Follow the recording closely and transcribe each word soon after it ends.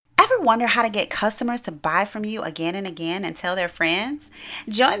ever wonder how to get customers to buy from you again and again and tell their friends?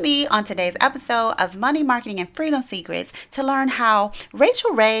 Join me on today's episode of Money Marketing and Freedom Secrets to learn how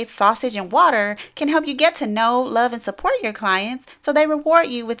Rachael Ray's Sausage and Water can help you get to know, love, and support your clients so they reward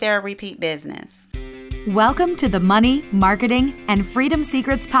you with their repeat business. Welcome to the Money, Marketing, and Freedom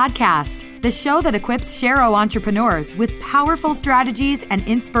Secrets podcast, the show that equips Shero entrepreneurs with powerful strategies and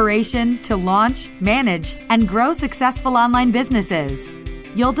inspiration to launch, manage, and grow successful online businesses.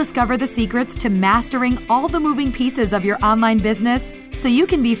 You'll discover the secrets to mastering all the moving pieces of your online business so you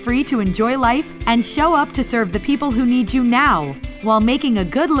can be free to enjoy life and show up to serve the people who need you now while making a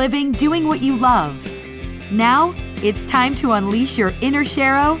good living doing what you love. Now, it's time to unleash your inner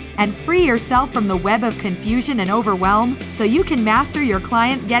Shero and free yourself from the web of confusion and overwhelm so you can master your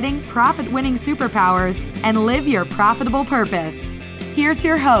client-getting, profit-winning superpowers and live your profitable purpose. Here's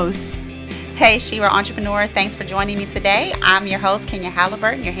your host. Hey, Shero Entrepreneur. Thanks for joining me today. I'm your host, Kenya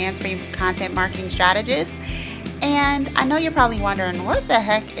Halliburton, your hands-free content marketing strategist. And I know you're probably wondering, what the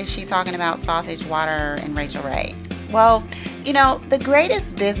heck is she talking about sausage, water, and Rachael Ray? Well, you know, the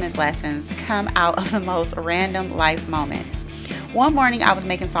greatest business lessons come out of the most random life moments. One morning I was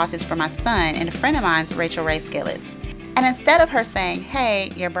making sausage for my son and a friend of mine's Rachael Ray skillets. And instead of her saying,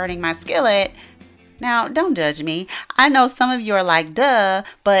 "Hey, you're burning my skillet," now don't judge me. I know some of you are like, duh,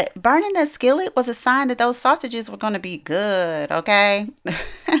 but burning that skillet was a sign that those sausages were going to be good, okay?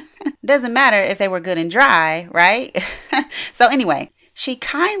 Doesn't matter if they were good and dry, right? So anyway, she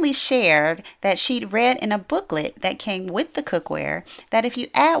kindly shared that she'd read in a booklet that came with the cookware that if you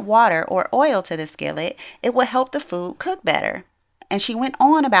add water or oil to the skillet, it would help the food cook better. And she went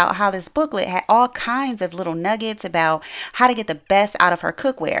on about how this booklet had all kinds of little nuggets about how to get the best out of her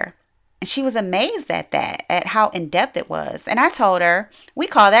cookware. And she was amazed at that, at how in-depth it was. And I told her, we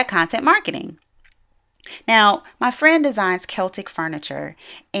call that content marketing. Now, my friend designs Celtic furniture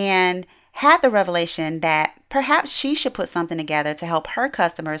and had the revelation that perhaps she should put something together to help her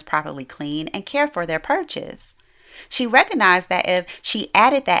customers properly clean and care for their purchase. She recognized that if she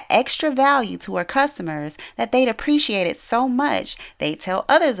added that extra value to her customers, that they'd appreciate it so much, they'd tell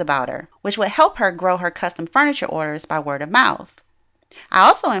others about her, which would help her grow her custom furniture orders by word of mouth. I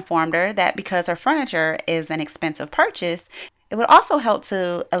also informed her that because her furniture is an expensive purchase, it would also help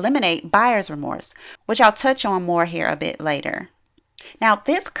to eliminate buyer's remorse, which I'll touch on more here a bit later. Now,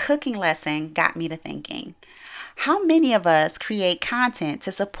 this cooking lesson got me to thinking, how many of us create content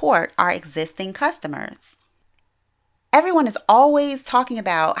to support our existing customers? Everyone is always talking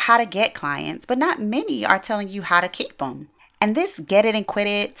about how to get clients, but not many are telling you how to keep them. And this get it and quit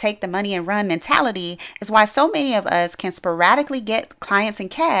it, take the money and run mentality is why so many of us can sporadically get clients in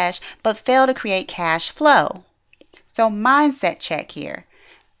cash, but fail to create cash flow. So mindset check here.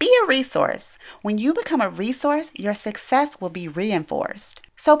 Be a resource. When you become a resource, your success will be reinforced.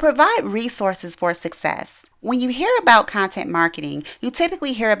 So provide resources for success. When you hear about content marketing, you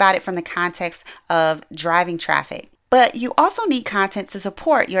typically hear about it from the context of driving traffic. But you also need content to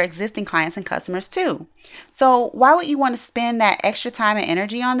support your existing clients and customers too. So why would you want to spend that extra time and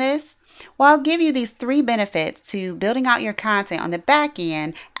energy on this? Well, I'll give you these 3 benefits to building out your content on the back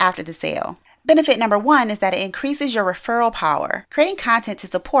end after the sale. Benefit number 1 is that it increases your referral power. Creating content to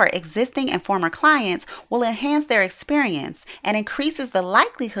support existing and former clients will enhance their experience and increases the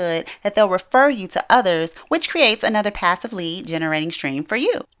likelihood that they'll refer you to others, which creates another passive lead generating stream for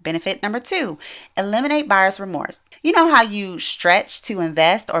you. Benefit number 2, eliminate buyer's remorse. You know how you stretch to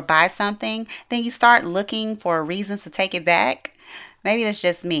invest or buy something, then you start looking for reasons to take it back? Maybe that's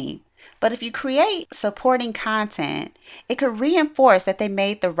just me. But if you create supporting content, it could reinforce that they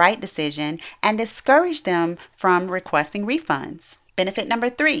made the right decision and discourage them from requesting refunds. Benefit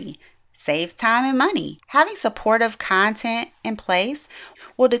number 3, saves time and money. Having supportive content in place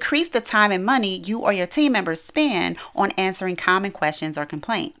will decrease the time and money you or your team members spend on answering common questions or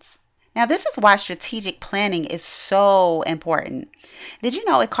complaints. Now, this is why strategic planning is so important. Did you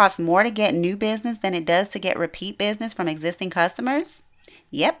know it costs more to get new business than it does to get repeat business from existing customers?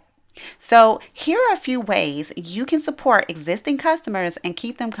 Yep. So here are a few ways you can support existing customers and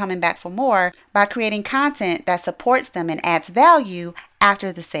keep them coming back for more by creating content that supports them and adds value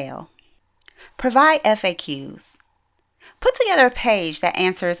after the sale. Provide FAQs. Put together a page that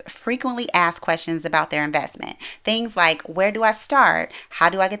answers frequently asked questions about their investment. Things like, where do I start? How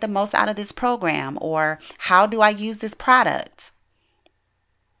do I get the most out of this program? Or how do I use this product?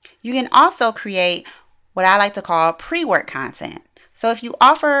 You can also create what I like to call pre-work content. So if you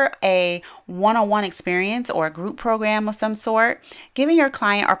offer a one-on-one experience or a group program of some sort, giving your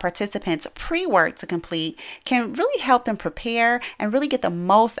client or participants pre-work to complete can really help them prepare and really get the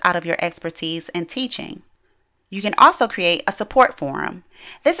most out of your expertise and teaching. You can also create a support forum.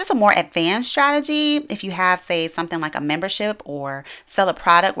 This is a more advanced strategy if you have, say, something like a membership or sell a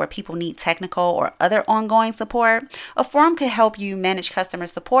product where people need technical or other ongoing support. A forum could help you manage customer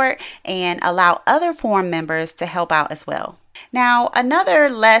support and allow other forum members to help out as well. Now, another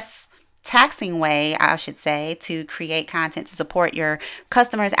less taxing way, I should say, to create content to support your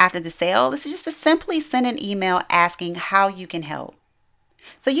customers after the sale, this is just to simply send an email asking how you can help.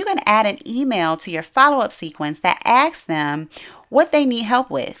 So you can add an email to your follow-up sequence that asks them what they need help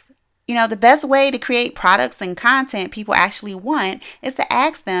with. The best way to create products and content people actually want is to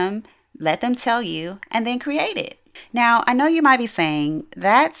ask them, let them tell you, and then create it. Now, I know you might be saying,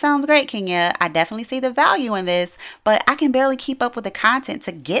 that sounds great, Kenya. I definitely see the value in this, but I can barely keep up with the content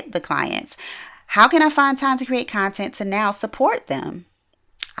to get the clients. How can I find time to create content to now support them?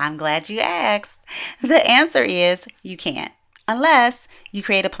 I'm glad you asked. The answer is you can't, unless you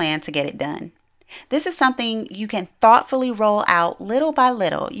create a plan to get it done. This is something you can thoughtfully roll out little by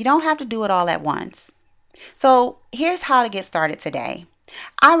little. You don't have to do it all at once. So here's how to get started today.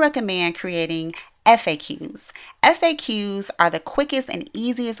 I recommend creating FAQs. FAQs are the quickest and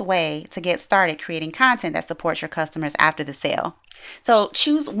easiest way to get started creating content that supports your customers after the sale. So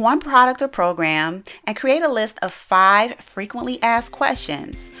choose one product or program and create a list of 5 frequently asked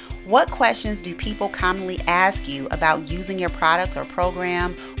questions. What questions do people commonly ask you about using your product or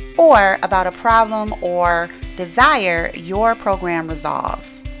program, or about a problem or desire your program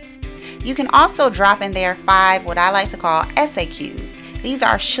resolves? You can also drop in there 5 what I like to call SAQs. These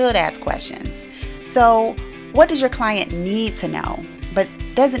are should ask questions. So what does your client need to know but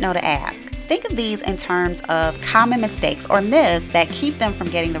doesn't know to ask? Think of these in terms of common mistakes or myths that keep them from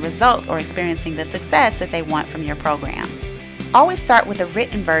getting the results or experiencing the success that they want from your program. Always start with the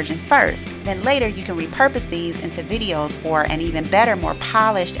written version first, then later you can repurpose these into videos for an even better, more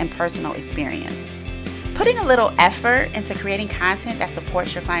polished and personal experience. Putting a little effort into creating content that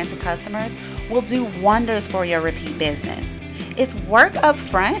supports your clients and customers will do wonders for your repeat business. It's work up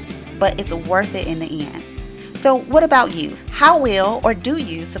front, but it's worth it in the end. So what about you? How will or do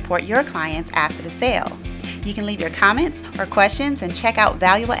you support your clients after the sale? You can leave your comments or questions and check out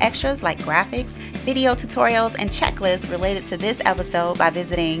valuable extras like graphics, video tutorials, and checklists related to this episode by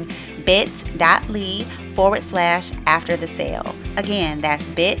visiting bit.ly/after the sale. Again, that's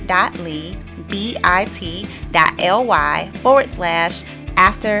bit.ly, bit.ly/after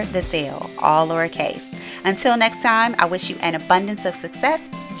the sale, all lowercase. Until next time, I wish you an abundance of success,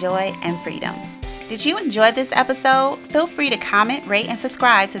 joy, and freedom. Did you enjoy this episode? Feel free to comment, rate, and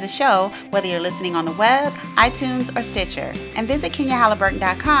subscribe to the show, whether you're listening on the web, iTunes, or Stitcher. And visit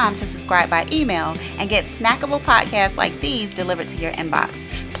KenyaHalliburton.com to subscribe by email and get snackable podcasts like these delivered to your inbox.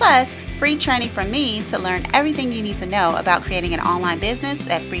 Plus, free training from me to learn everything you need to know about creating an online business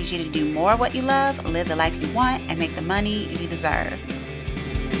that frees you to do more of what you love, live the life you want, and make the money you deserve.